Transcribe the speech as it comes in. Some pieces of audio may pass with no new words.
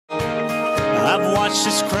I've watched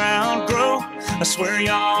this crowd grow. I swear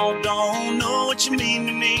y'all don't know what you mean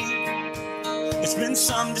to me. It's been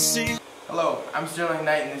something to see. Hello, I'm Sterling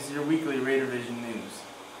Knight and this is your weekly Raider Vision News.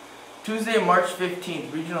 Tuesday, March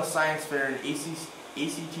 15th, Regional Science Fair and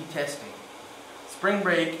ACT testing. Spring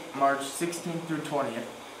break, March 16th through 20th.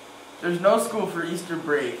 There's no school for Easter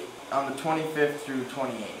break on the 25th through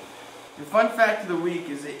 28th. The fun fact of the week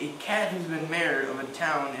is that a cat has been mayor of a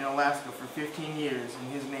town in Alaska for 15 years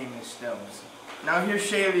and his name is Stubbs. Now here's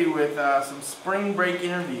Shaylee with some spring break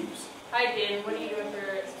interviews. Hi Dan, what are you doing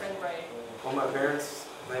for spring break? Well, my parents,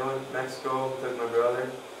 they went to Mexico, took my brother.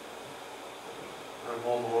 I'm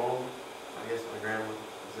home alone. I guess my grandma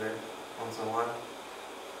was there once in a while.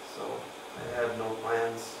 So I have no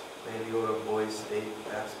plans. Maybe go to boys' state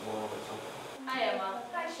basketball or something. Hi Emma.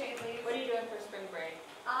 Hi Shaylee. What are you doing for spring break?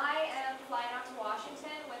 I am flying out to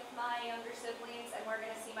Washington with my younger siblings and we're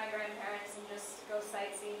going to see my grandparents and just go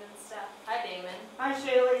sightseeing and stuff. Hi Damon. Hi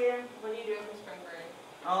Shaylee. What are you doing for spring break?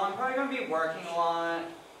 Oh, I'm probably going to be working a lot.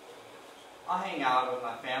 I'll hang out with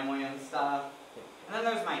my family and stuff. And then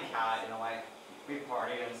there's my cat, you know, like, we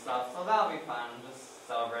party and stuff, so that'll be fun, just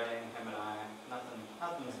celebrating him and I.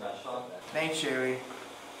 Nothing special. Thanks, Shaylee.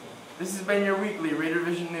 This has been your weekly Raider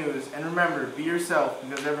Vision News, and remember, be yourself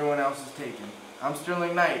because everyone else is taken. I'm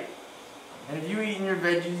Sterling Knight, and have you eaten your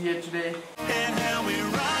veggies yet today? And how we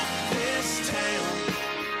rock this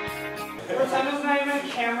town. Pretend there's not even a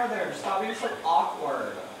camera there. Stop being so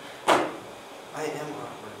awkward. I am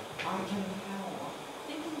awkward. I can tell.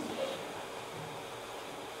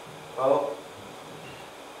 Well,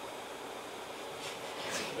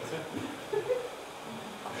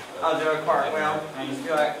 I'll do a cartwheel and just be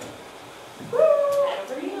like,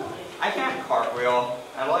 I can't cartwheel.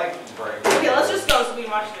 I like break. Okay, let's just go so we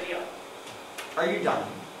can watch the video. Are you done?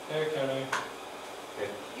 okay.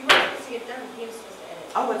 You weren't supposed to get done, he was supposed to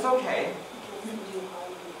edit. Oh, it's okay.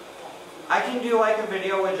 I can do like a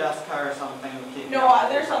video with Jessica or something. No,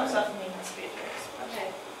 there's some stuff in the speakers.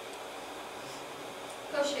 Okay.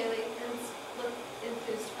 Go Shaylee and look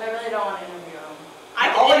enthused. I really don't want to interview him.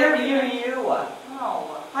 I'll interview you.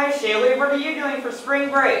 No. Hi Shaylee, what are you doing for spring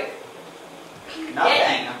break?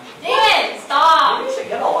 Nothing. Damon, stop! You should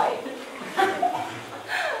get a light.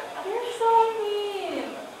 You're so mean.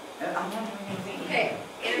 I'm not doing anything. Okay,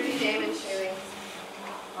 interview Damon, Shaylee.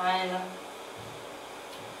 Fine.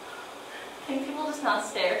 Can people just not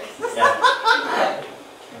stare? Yeah.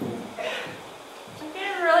 I'm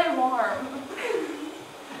getting really warm.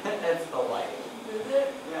 It's the light. Is it?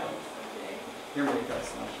 Yeah. Okay. Your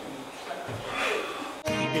makeup's not showing.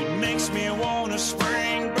 It makes me wanna spring